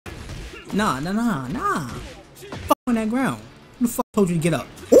Nah, nah, nah, nah. Fuck on that ground. Who the fuck told you to get up?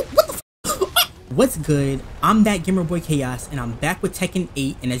 Oh, what the fuck? What's good? I'm that gamer boy Chaos, and I'm back with Tekken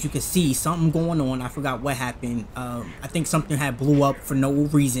 8. And as you can see, something going on. I forgot what happened. I think something had blew up for no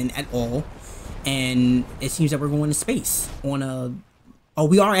reason at all, and it seems that we're going to space on a. Oh,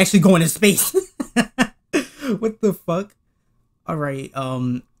 we are actually going to space. What the fuck? All right.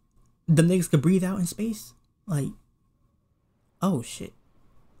 The niggas could breathe out in space. Like, oh shit.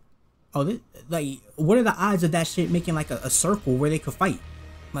 Oh, this, like, what are the odds of that shit making like a circle where they could fight?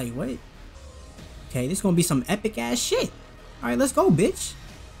 Like, what? Okay, this is gonna be some epic ass shit. All right, let's go, bitch.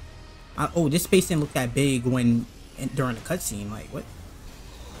 Oh, this space didn't look that big during the cutscene. Like, what?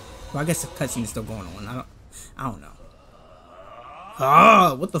 Well, I guess the cutscene is still going on. I don't know.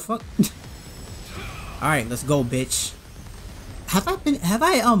 Ah, what the fuck? All right, let's go, bitch. Have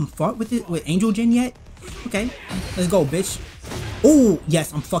I fought with Angel Jin yet? Okay, let's go, bitch. Oh,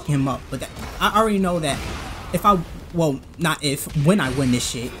 yes, I'm fucking him up. But I already know that when I win this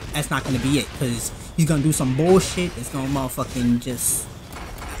shit, that's not gonna be it. Because he's gonna do some bullshit that's gonna motherfucking just...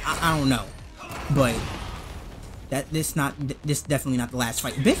 I don't know. But this definitely not the last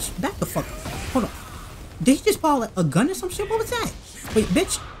fight. Bitch, back the fuck up. Hold on. Did he just pull a gun or some shit? What was that? Wait,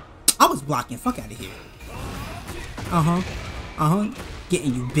 bitch. I was blocking. Fuck out of here.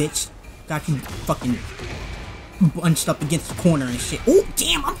 Getting you, bitch. Got you fucking bunched up against the corner and shit. Oh,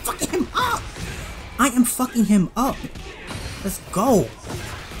 damn, I'm fucking him up. I am fucking him up. Let's go.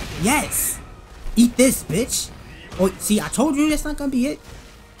 Yes. Eat this, bitch. Oh, see, I told you that's not gonna be it.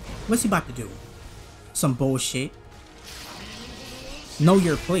 What's he about to do? Some bullshit. Know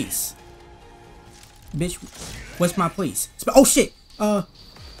your place. Bitch, what's my place? Oh, shit.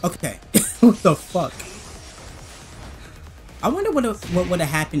 Okay. What the fuck? I wonder what would have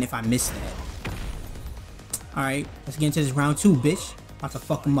happened if I missed that. Alright, let's get into this round 2, bitch. About to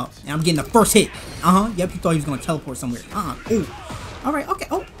fuck him up. And I'm getting the first hit. Yep, he thought he was gonna teleport somewhere. Ooh. Alright, okay.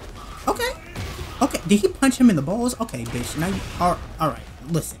 Oh, okay. Okay, did he punch him in the balls? Okay, bitch. Now you alright,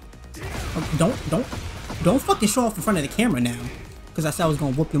 listen. Don't fucking show off in front of the camera now. Cause I said I was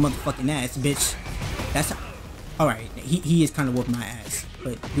gonna whoop your motherfucking ass, bitch. That's alright, he is kinda whooping my ass.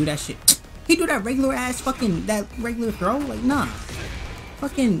 But do that shit. He do that regular ass fucking regular throw? Like, nah.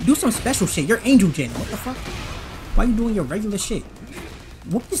 Fucking do some special shit. You're Angel Jin. What the fuck? Why you doing your regular shit?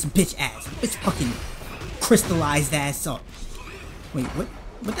 Whoop this bitch ass. Bitch fucking crystallized ass up. Wait, what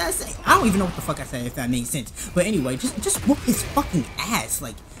did I say? I don't even know what the fuck I said, if that made sense. But anyway, just whoop his fucking ass.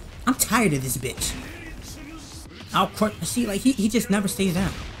 Like, I'm tired of this bitch. See, like, he just never stays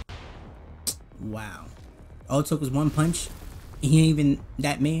down. Wow. All it took was one punch. He ain't even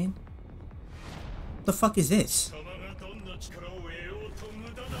that man. What the fuck is this?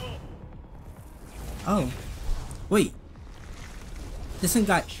 Oh. Wait. This thing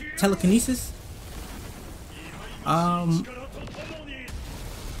got telekinesis?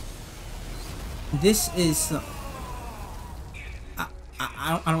 This is...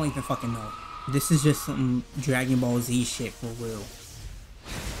 I don't even fucking know. This is just some Dragon Ball Z shit for real.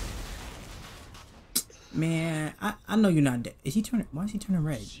 Man, I know you're not dead. Is he turning... Why is he turning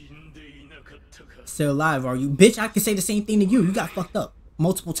red? Still alive, are you? Bitch, I can say the same thing to you. You got fucked up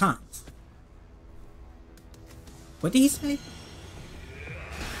multiple times. What did he say?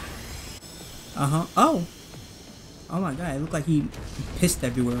 Oh. Oh my god, it looked like he pissed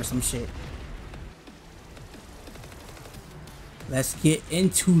everywhere or some shit. Let's get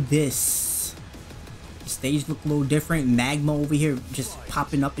into this. The stage look a little different. Magma over here just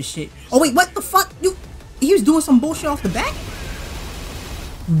popping up and shit. Oh wait, what the fuck? He was doing some bullshit off the back?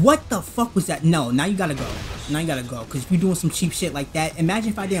 What the fuck was that? No, now you gotta go. Now you gotta go. Cause if you're doing some cheap shit like that, imagine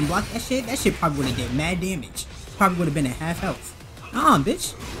if I didn't block that shit probably would have did mad damage. Probably would have been at half health.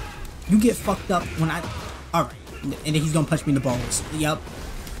 Bitch. You get fucked up when I... Alright. And then he's gonna punch me in the balls. Yup.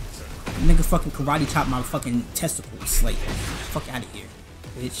 Nigga fucking karate chop my fucking testicles. Like, fuck out of here,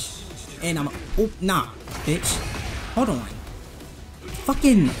 bitch. And I'm... Oh, nah, bitch. Hold on.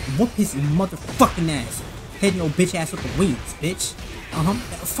 Fucking whoop his motherfucking ass. Hit no bitch ass with the wings, bitch.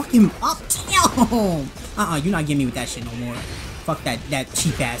 Fuck him up. Damn. You're not getting me with that shit no more. Fuck that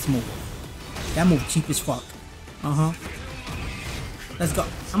cheap ass move. That move cheap as fuck. Let's go.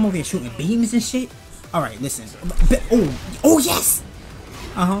 I'm over here shooting beams and shit. Alright, listen. Oh yes.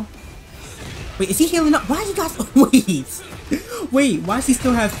 Wait, is he healing up? Why is he got wait, why does he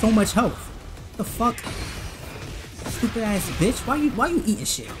still have so much health? What the fuck? Stupid ass bitch. Why you eating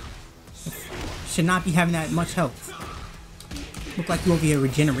shit? Should not be having that much health. Look like you over here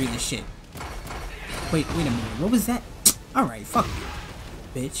regenerating shit. Wait a minute. What was that? Alright, fuck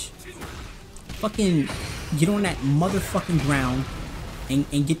you, bitch. Fucking get on that motherfucking ground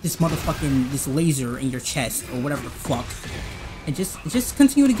and get this this laser in your chest or whatever the fuck. And just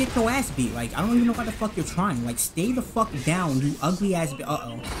continue to get your ass beat. Like, I don't even know why the fuck you're trying. Like, stay the fuck down, you ugly ass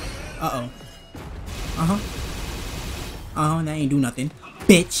bitch. That ain't do nothing.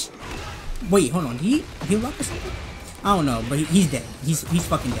 Bitch. Wait, hold on. Did he heal up or something? I don't know, but he's dead. He's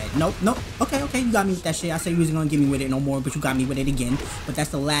fucking dead. Nope. Okay, you got me with that shit. I said you wasn't gonna get me with it no more, but you got me with it again. But that's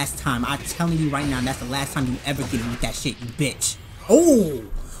the last time. I'm telling you right now, that's the last time you ever get me with that shit, you bitch. Oh!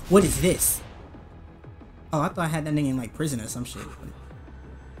 What is this? Oh, I thought I had that nigga in, like, prison or some shit.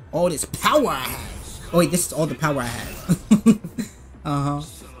 All this power I have. Oh, wait, this is all the power I have.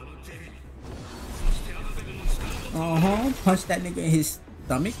 Punch that nigga in his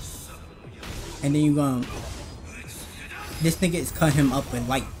stomach. And then you gonna... This nigga is cut him up with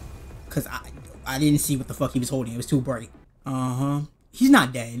light. Because I didn't see what the fuck he was holding. It was too bright. He's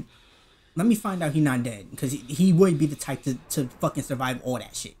not dead. Let me find out he's not dead. Because he would be the type to fucking survive all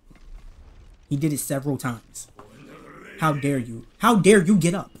that shit. He did it several times. How dare you? How dare you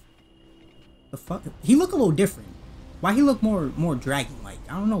get up? The fuck? He looked a little different. Why he look more dragon-like?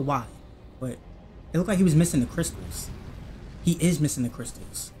 I don't know why. But it looked like he was missing the crystals. He is missing the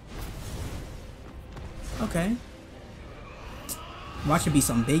crystals. Okay. Watch it be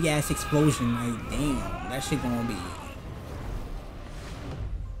some big ass explosion. Like, damn, that shit gonna be.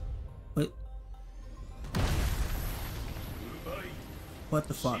 What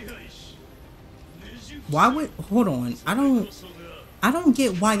the fuck? Why would, hold on, I don't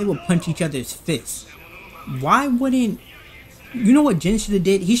get why they would punch each other's fists. Why wouldn't, you know what Jin should have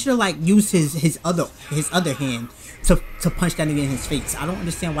did? He should have like used his other hand to punch that nigga in his face. I don't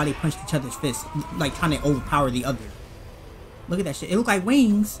understand why they punched each other's fists, like trying to overpower the other. Look at that shit. It look like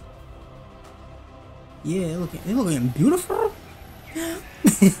wings. Yeah, it looking beautiful.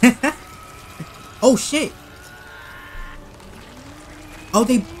 Oh shit. Oh,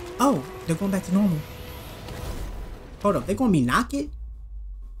 they're going back to normal. Hold up, they're gonna be naked?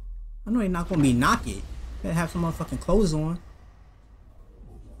 I know they're not gonna be naked. Better have some motherfucking clothes on.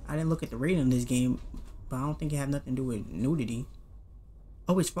 I didn't look at the rating of this game, but I don't think it had nothing to do with nudity.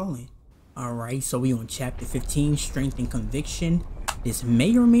 Oh, it's falling. Alright, so we on chapter 15, Strength and Conviction. This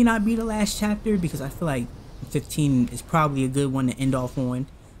may or may not be the last chapter because I feel like 15 is probably a good one to end off on.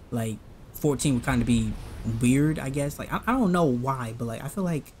 Like, 14 would kind of be weird, I guess. Like, I don't know why, but like, I feel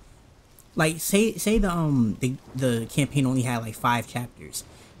like say the campaign only had like 5 chapters.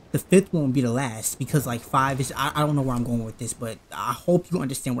 The 5th won't be the last because like 5 is, I don't know where I'm going with this, but I hope you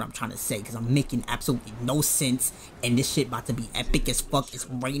understand what I'm trying to say because I'm making absolutely no sense and this shit about to be epic as fuck. It's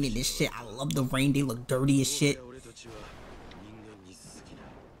raining this shit. I love the rain. They look dirty as shit.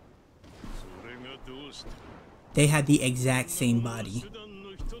 They had the exact same body.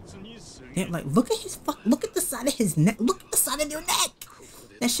 Damn, like look at the side of his neck. Look at the side of their neck.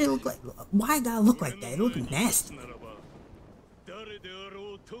 That shit look like, why it gotta look like that? It look nasty.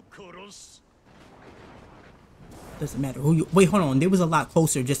 Doesn't matter who you, wait, hold on, there was a lot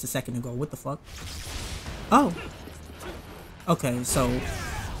closer just a second ago. What the fuck? Oh. Okay, so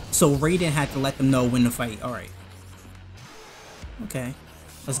Raiden had to let them know when to fight. Alright. Okay.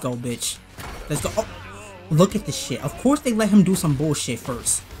 Let's go, bitch. Let's go. Oh, look at this shit. Of course they let him do some bullshit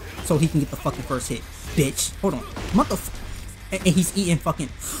first. So he can get the fucking first hit. Bitch. Hold on. Motherfucker. And he's eating fucking...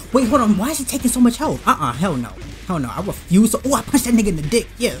 Wait, hold on. Why is he taking so much health? Hell no. Hell no. I refuse to... Oh, I punched that nigga in the dick.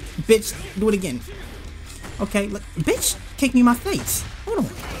 Yeah, bitch. Do it again. Okay, look. Bitch, kick me in my face. Hold on.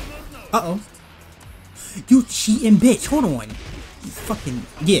 Uh-oh. You cheating bitch. Hold on. You fucking...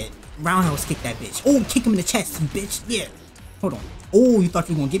 Yeah. Roundhouse kick that bitch. Oh, kick him in the chest, bitch. Yeah. Hold on. Oh, you thought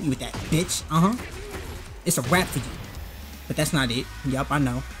you were gonna get me with that, bitch. Uh-huh. It's a wrap for you. But that's not it. Yup, I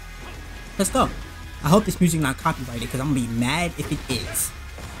know. Let's go. I hope this music not copyrighted because I'm gonna be mad if it is.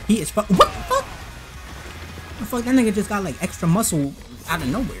 He is what the fuck? The fuck, that nigga just got like extra muscle out of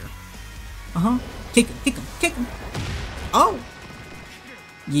nowhere. Uh-huh. Kick him, kick him, kick him. Oh!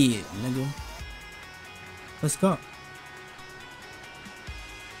 Yeah, nigga. Let's go.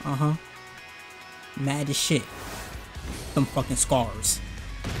 Uh-huh. Mad as shit. Them fucking scars.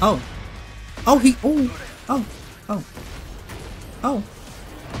 Oh. Oh, he, oh. Oh. Oh. Oh.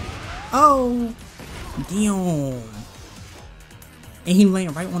 Oh. Damn. And he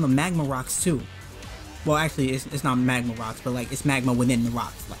laying right on the magma rocks too. Well, actually, it's not magma rocks, but like it's magma within the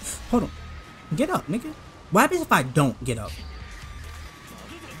rocks. Like, hold on, get up, nigga. What happens if I don't get up?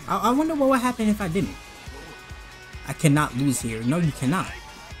 I wonder what would happen if I didn't. I cannot lose here. No, you cannot.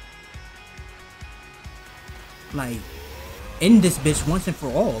 Like, end this bitch once and for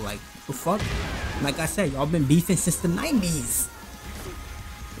all. Like, the fuck? Like I said, y'all been beefing since the 90s.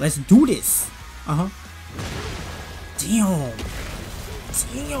 Let's do this. Uh-huh. Damn.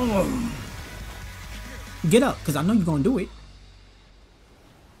 Damn. Get up, because I know you're going to do it.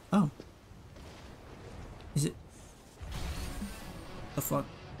 Oh. Is it? The fuck?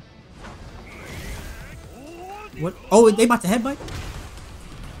 What? Oh, they about to headbutt?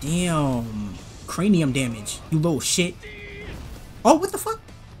 Damn. Cranium damage. You little shit. Oh, what the fuck?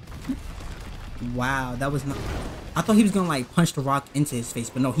 Wow, that was not... I thought he was gonna like punch the rock into his face,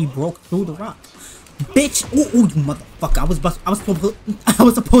 but no, he broke through the rock. Bitch! Ooh, you motherfucker! I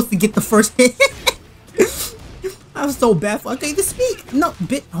was supposed to get the first hit. I was so bad. I can't even speak. No,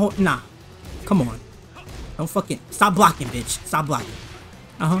 bitch. Oh, nah. Come on. Don't fucking stop blocking, bitch. Stop blocking.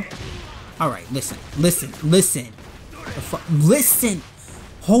 All right, listen. The fuck. Listen.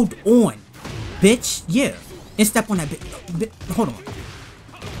 Hold on, bitch. Yeah, and step on that bitch. Hold on,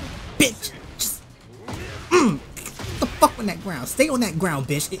 bitch. Just the fuck on that ground. Stay on that ground,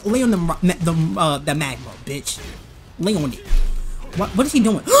 bitch. Lay on the magma, bitch. Lay on it. What is he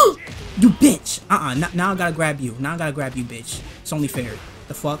doing? You bitch. Now I gotta grab you. Bitch. It's only fair.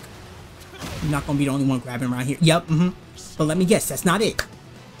 The fuck. You're not gonna be the only one grabbing around here. Yep. But let me guess. That's not it.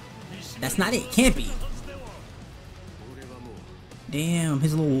 Can't be. Damn.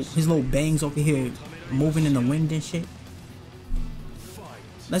 His little bangs over here moving in the wind and shit.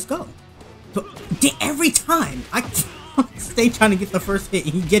 Let's go. But every time I stay trying to get the first hit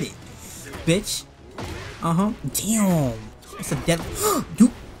and he get it, bitch. Damn. It's a dead.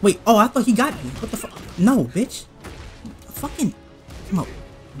 Dude, wait. Oh, I thought he got me. What the fuck? No, bitch. Fucking. I'm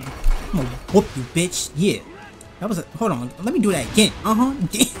gonna whoop you, bitch. Yeah. That was a. Hold on. Let me do that again.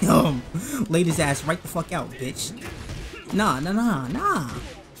 Damn. Laid his ass right the fuck out, bitch. Nah.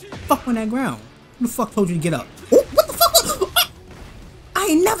 Fuck on that ground. Who the fuck told you to get up? Oh, what the fuck? I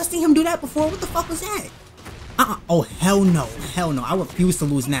ain't never seen him do that before. What the fuck was that? Oh, hell no. I refuse to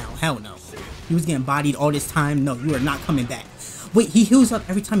lose now. Hell no. He was getting bodied all this time. No, you are not coming back. Wait, he heals up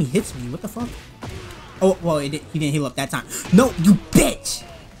every time he hits me. What the fuck? Oh, well, he didn't heal up that time. No, you bitch.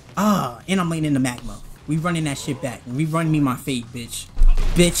 And I'm laying in the magma. We running that shit back. We running me my fade, bitch.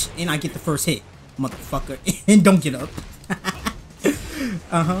 Bitch, and I get the first hit. Motherfucker. And don't get up.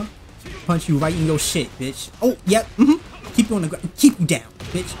 Punch you right in your shit, bitch. Oh, yep. Keep you on the ground. Keep you down,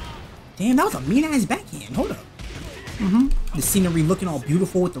 bitch. Damn, that was a mean ass backhand. Hold up. The scenery looking all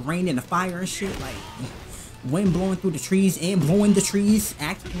beautiful with the rain and the fire and shit. Like, wind blowing through the trees and blowing the trees.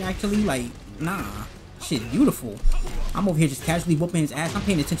 Actually, like, nah. Shit, beautiful. I'm over here just casually whooping his ass. I'm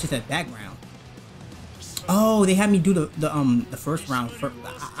paying attention to the background. Oh, they had me do the first round.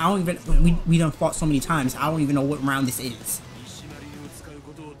 I don't even. We done fought so many times. I don't even know what round this is.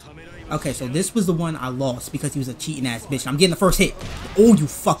 Okay, so this was the one I lost because he was a cheating ass bitch. I'm getting the first hit. Oh, you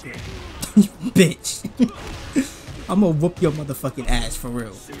fucker. You bitch. I'm gonna whoop your motherfucking ass for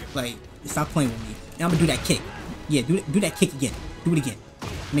real. Like, stop playing with me. And I'm gonna do that kick. Yeah, do that kick again. Do it again.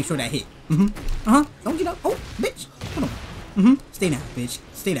 Make sure that hit. Don't get up. Oh, bitch. Hold on. Stay down, bitch.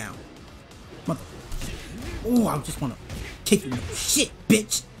 Stay down. Mother. Oh, I just wanna kick you. Shit,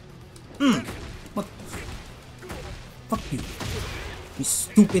 bitch. What? Fuck you. You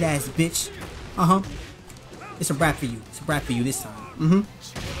stupid ass bitch. It's a wrap for you. It's a wrap for you this time.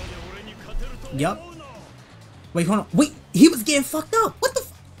 Yup. Wait, hold on. Wait, he was getting fucked up. What the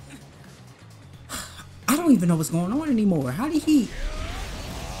f— I don't even know what's going on anymore. How did he—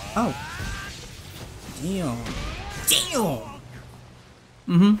 Oh. Damn.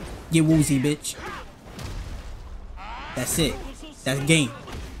 Get woozy, bitch. That's it. That's game.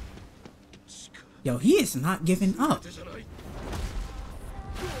 Yo, he is not giving up.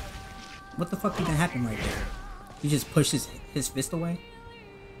 What the fuck even happened right there? He just pushed his fist away?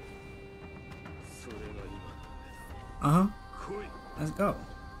 Let's go.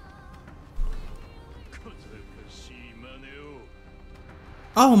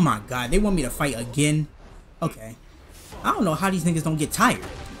 Oh my god, they want me to fight again? Okay. I don't know how these niggas don't get tired.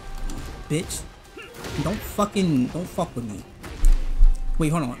 Bitch. Don't fuck with me. Wait,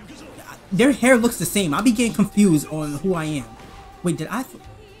 hold on. Their hair looks the same. I'll be getting confused on who I am. Wait,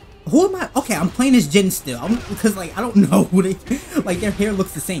 who am I? Okay, I'm playing as Jin still. Because, like, I don't know who they... Like, their hair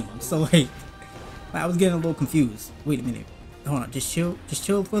looks the same. So, like, I was getting a little confused. Wait a minute. Hold on. Just chill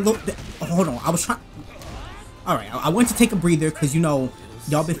for a little bit. Oh, hold on. I was trying... Alright, I went to take a breather because, you know,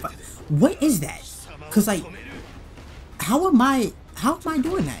 y'all been fighting. What is that? Because, like, how am I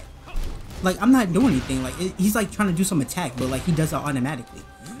doing that? Like, I'm not doing anything. Like, he's, like, trying to do some attack, but, like, he does it automatically.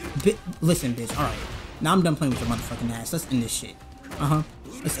 Listen, bitch. Alright. Now I'm done playing with your motherfucking ass. Let's end this shit.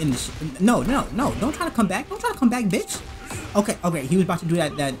 Let's end this shit. No. Don't try to come back. Bitch. Okay. He was about to do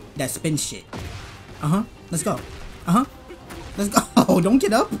that spin shit. Let's go. Let's go. Don't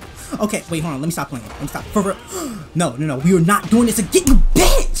get up. Okay, wait, hold on. Let me stop playing. For real. No, no, no. We are not doing this again, you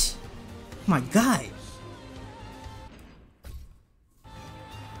bitch! Oh my god.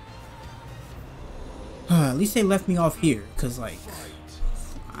 At least they left me off here, cause like,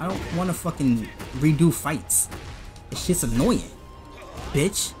 I don't want to fucking redo fights. This shit's annoying.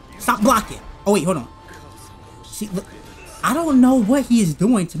 Bitch. Stop blocking. Oh wait, hold on. See, look, I don't know what he is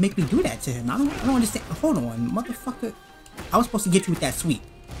doing to make me do that to him. I don't understand. Hold on, motherfucker. I was supposed to get you with that sweep.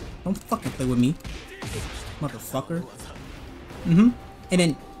 Don't fucking play with me, motherfucker. And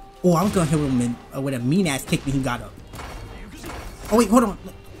then, oh, I was gonna hit him with a mean ass kick when he got up. Oh wait, hold on.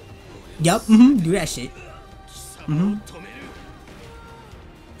 Yup. Do that shit.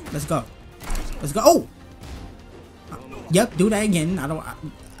 Let's go. Let's go. Oh. Yep. Do that again. I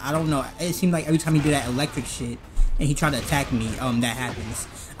don't know. It seemed like every time he do that electric shit and he tried to attack me, that happens.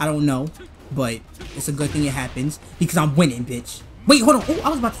 I don't know, but it's a good thing it happens because I'm winning, bitch. Wait, hold on. Oh, I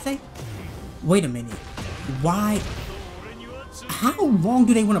was about to say. Wait a minute. Why? How long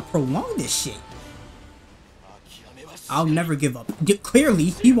do they want to prolong this shit? I'll never give up.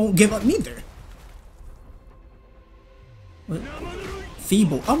 Clearly, he won't give up neither. What?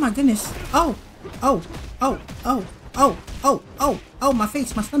 Feeble. Oh my goodness. Oh. Oh. Oh. Oh. Oh. Oh. Oh. Oh. My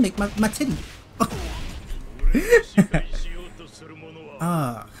face. My stomach. My titty.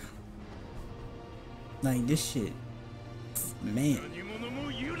 Like this shit. Man.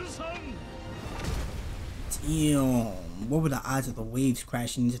 Damn. What were the odds of the waves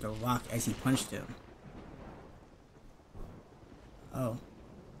crashing into the rock as he punched him? Oh.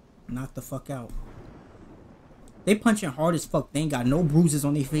 Knock the fuck out. They punching hard as fuck. They ain't got no bruises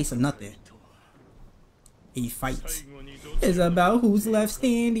on their face or nothing. He fights. It's about who's left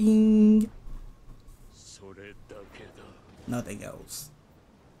standing. Nothing else.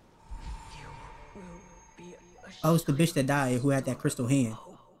 Oh, it's the bitch that died who had that crystal hand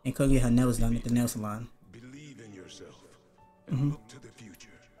and couldn't get her nails done at the nail salon. Believe in yourself and look to the future.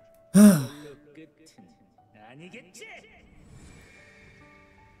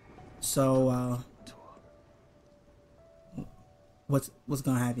 So, what's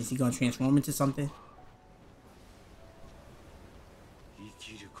gonna happen? Is he gonna transform into something?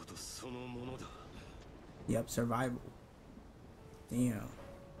 Yep, survival. Damn.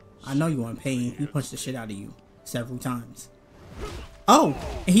 I know you want pain. He punched the shit out of you several times. Oh,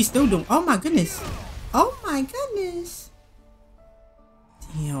 and he's still doing. Oh my goodness. Oh my goodness.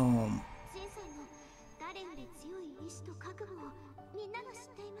 Damn.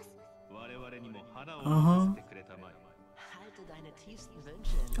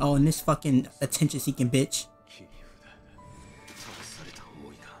 Oh, and this fucking attention-seeking bitch.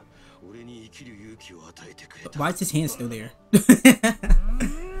 Why is his hand still there?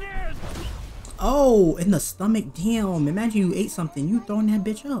 Oh, in the stomach. Damn. Imagine you ate something. You throwing that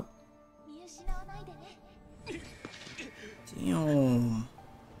bitch up. Damn.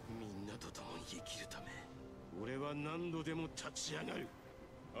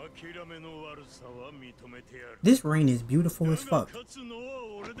 This rain is beautiful as fuck.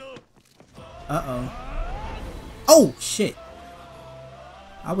 Uh-oh. Oh, shit.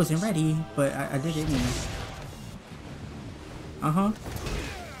 I wasn't ready, but I did it anyway. Uh-huh.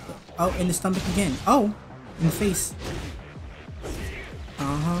 Oh, in the stomach again. Oh, in the face.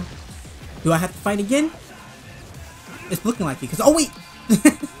 Uh-huh. Do I have to fight again? It's looking like it, because... Oh, wait!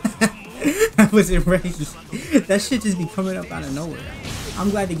 I wasn't ready. That shit just be coming up out of nowhere. I'm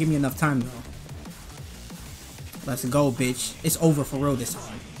glad they give me enough time, though. Let's go, bitch. It's over for real this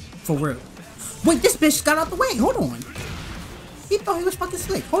time. For real. Wait, this bitch got out the way. Hold on. He thought he was fucking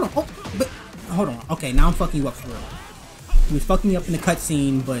slick. Hold on. Oh, but... Hold on. Okay, now I'm fucking you up for real. He was fucking me up in the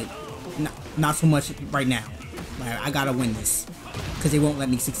cutscene, but not so much right now. Like, I gotta win this. Because they won't let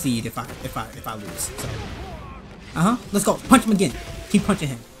me succeed if I lose. So. Let's go. Punch him again. Keep punching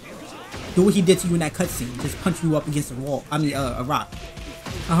him. Do what he did to you in that cutscene. Just punch you up against a wall. I mean, a rock.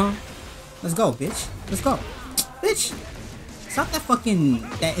 Let's go, bitch. Let's go. Bitch. Stop that fucking...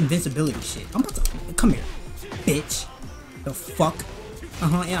 That invincibility shit. I'm about to... Come here. Bitch. The fuck?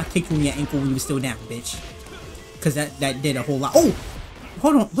 And I kicked you in your ankle when you were still down, bitch. Because that did a whole lot. Oh!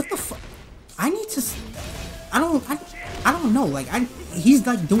 Hold on. What the fuck? I need to... I don't know. Like, he's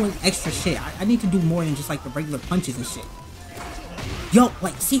like doing extra shit. I need to do more than just like the regular punches and shit. Yo,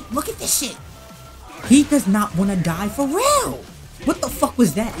 like, see, look at this shit. He does not want to die for real. What the fuck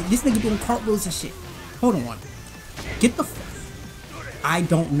was that? This nigga doing cartwheels and shit. Hold on. Get the I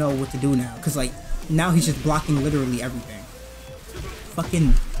don't know what to do now. Because, like, now he's just blocking literally everything.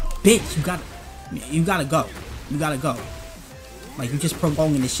 Fucking bitch. You gotta go. You gotta go. Like, you just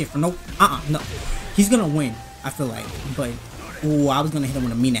prolonging this shit for no... no. He's gonna win, I feel like. But, oh, I was gonna hit him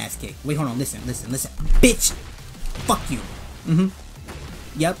with a mean ass kick. Wait, hold on. Listen. Bitch. Fuck you.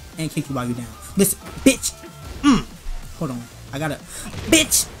 Yep, and kick you while you're down. Listen, bitch. Hold on. I gotta.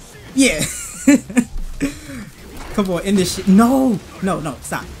 Bitch. Yeah. Come on, end this shit. No. No,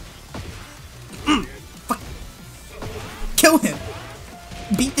 stop. Fuck. Kill him.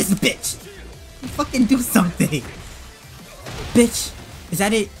 Beat this bitch. Fucking do something. Bitch. Is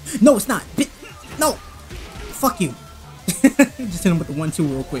that it? No, it's not. No. Fuck you. Just hit him with the 1-2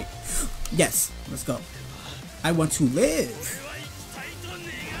 real quick. Yes. Let's go. I want to live.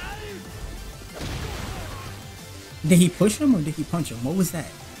 Did he push him or did he punch him? What was that?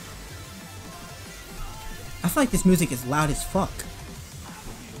 I feel like this music is loud as fuck.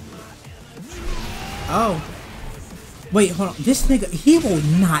 Oh. Wait, hold on. This nigga, he will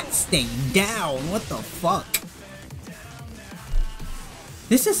not stay down. What the fuck?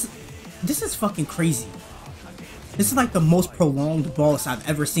 This is fucking crazy. This is like the most prolonged boss I've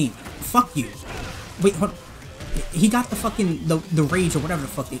ever seen. Fuck you. Wait, hold on. He got the fucking, the rage or whatever the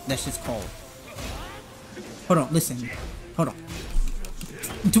fuck that shit's called. Hold on, listen. Hold on.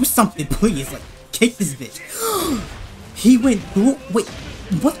 Do something, please. Like, kick this bitch. He went through. Wait,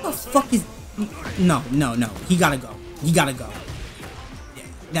 what the fuck is. No. He gotta go.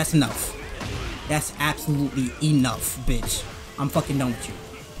 That's enough. That's absolutely enough, bitch. I'm fucking done with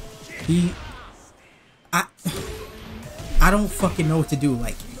you. I don't fucking know what to do.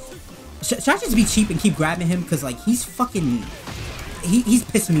 Like, should I just be cheap and keep grabbing him? Cause like he's fucking. He's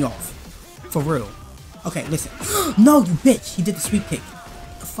pissing me off. For real. Okay, listen. No, you bitch. He did the sweep kick.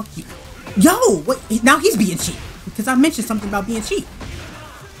 Fuck you. Yo, wait. Now he's being cheap. Because I mentioned something about being cheap.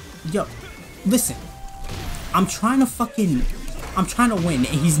 Yo, listen. I'm trying to win and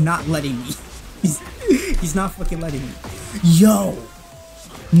he's not letting me. He's not fucking letting me. Yo.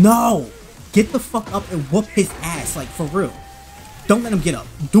 No. Get the fuck up and whoop his ass. Like, for real. Don't let him get up.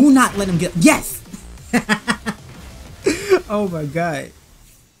 Do not let him get up. Yes. Oh my god.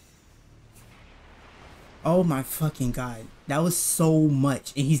 Oh my fucking god. That was so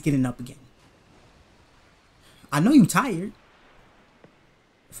much. And he's getting up again. I know you tired.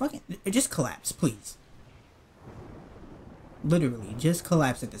 Fucking just collapse, please. Literally, just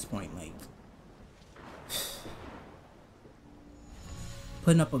collapse at this point. Like,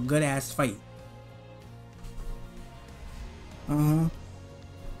 putting up a good ass fight. So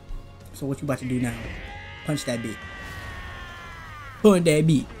what you about to do now? Punch that beat. Punch that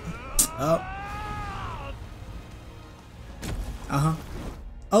beat. Up.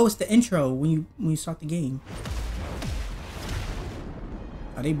 Oh, it's the intro when you start the game.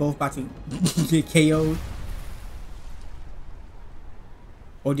 Are they both about to get KO'd?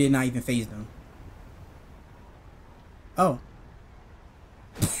 Or did it not even phase them? Oh.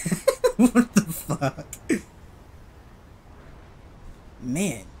 What the fuck?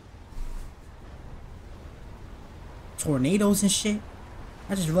 Man. Tornadoes and shit?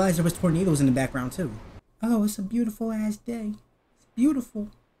 I just realized there was tornadoes in the background too. Oh, it's a beautiful ass day. It's beautiful.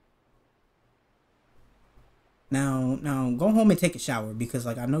 Now go home and take a shower because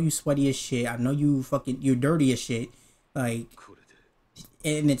like I know you sweaty as shit. I know you're dirty as shit. Like,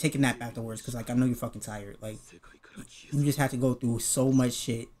 and then take a nap afterwards because like I know you're fucking tired. Like, you just had to go through so much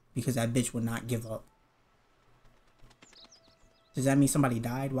shit because that bitch would not give up. Does that mean somebody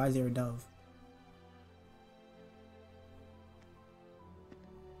died? Why is there a dove?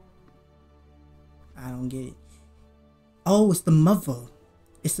 I don't get it. Oh, it's the mother.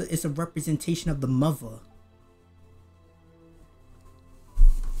 It's a representation of the mother.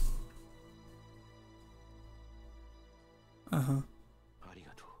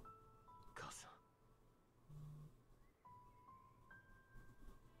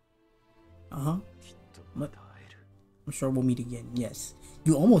 I'm sure we'll meet again. Yes.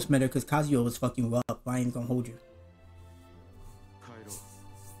 You almost met her because Kazuyo was fucking you up. I ain't gonna hold you.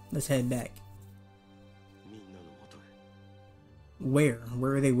 Let's head back. Where?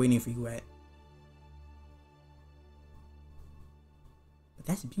 Where are they waiting for you at? But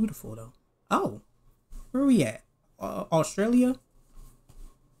that's beautiful though. Oh. Where are we at? Australia?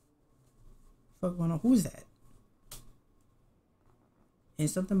 Fuck going on? Who's that? And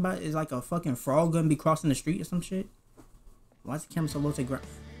something about is like a fucking frog gonna be crossing the street or some shit? Why is the camera so low to the ground?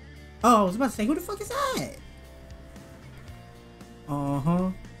 Oh, I was about to say, who the fuck is that?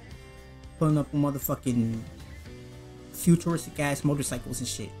 Pulling up motherfucking futuristic ass motorcycles and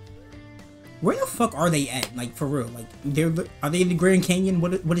shit. Where the fuck are they at? Like, for real. Like, are they in the Grand Canyon?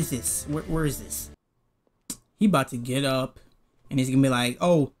 What is this? Where is this? He about to get up and he's gonna be like,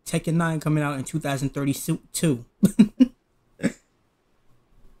 oh, Tekken 9 coming out in 2032.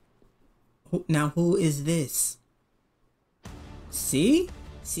 Now who is this? See,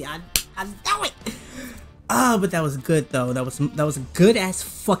 I know it. Ah, but that was good though. That was a good ass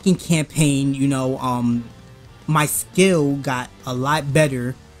fucking campaign. You know, my skill got a lot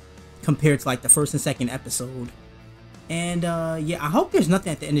better compared to like the first and second episode. And yeah, I hope there's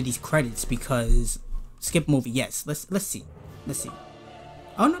nothing at the end of these credits because skip movie. Yes, let's see.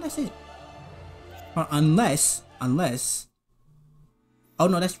 Oh no, that's it. Unless. Oh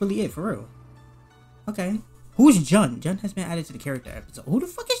no, that's really it for real. Okay. Who's Jun? Jun has been added to the character episode. Who the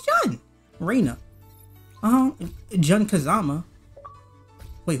fuck is Jun? Reina. Jun Kazama.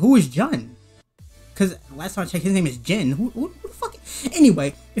 Wait, who is Jun? Because last time I checked, his name is Jin. Who the fuck?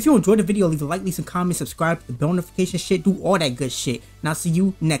 Anyway, if you enjoyed the video, leave a like, leave some comments, subscribe to the bell notification shit, do all that good shit. And I'll see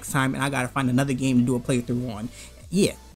you next time. And I gotta find another game to do a playthrough on. Yeah.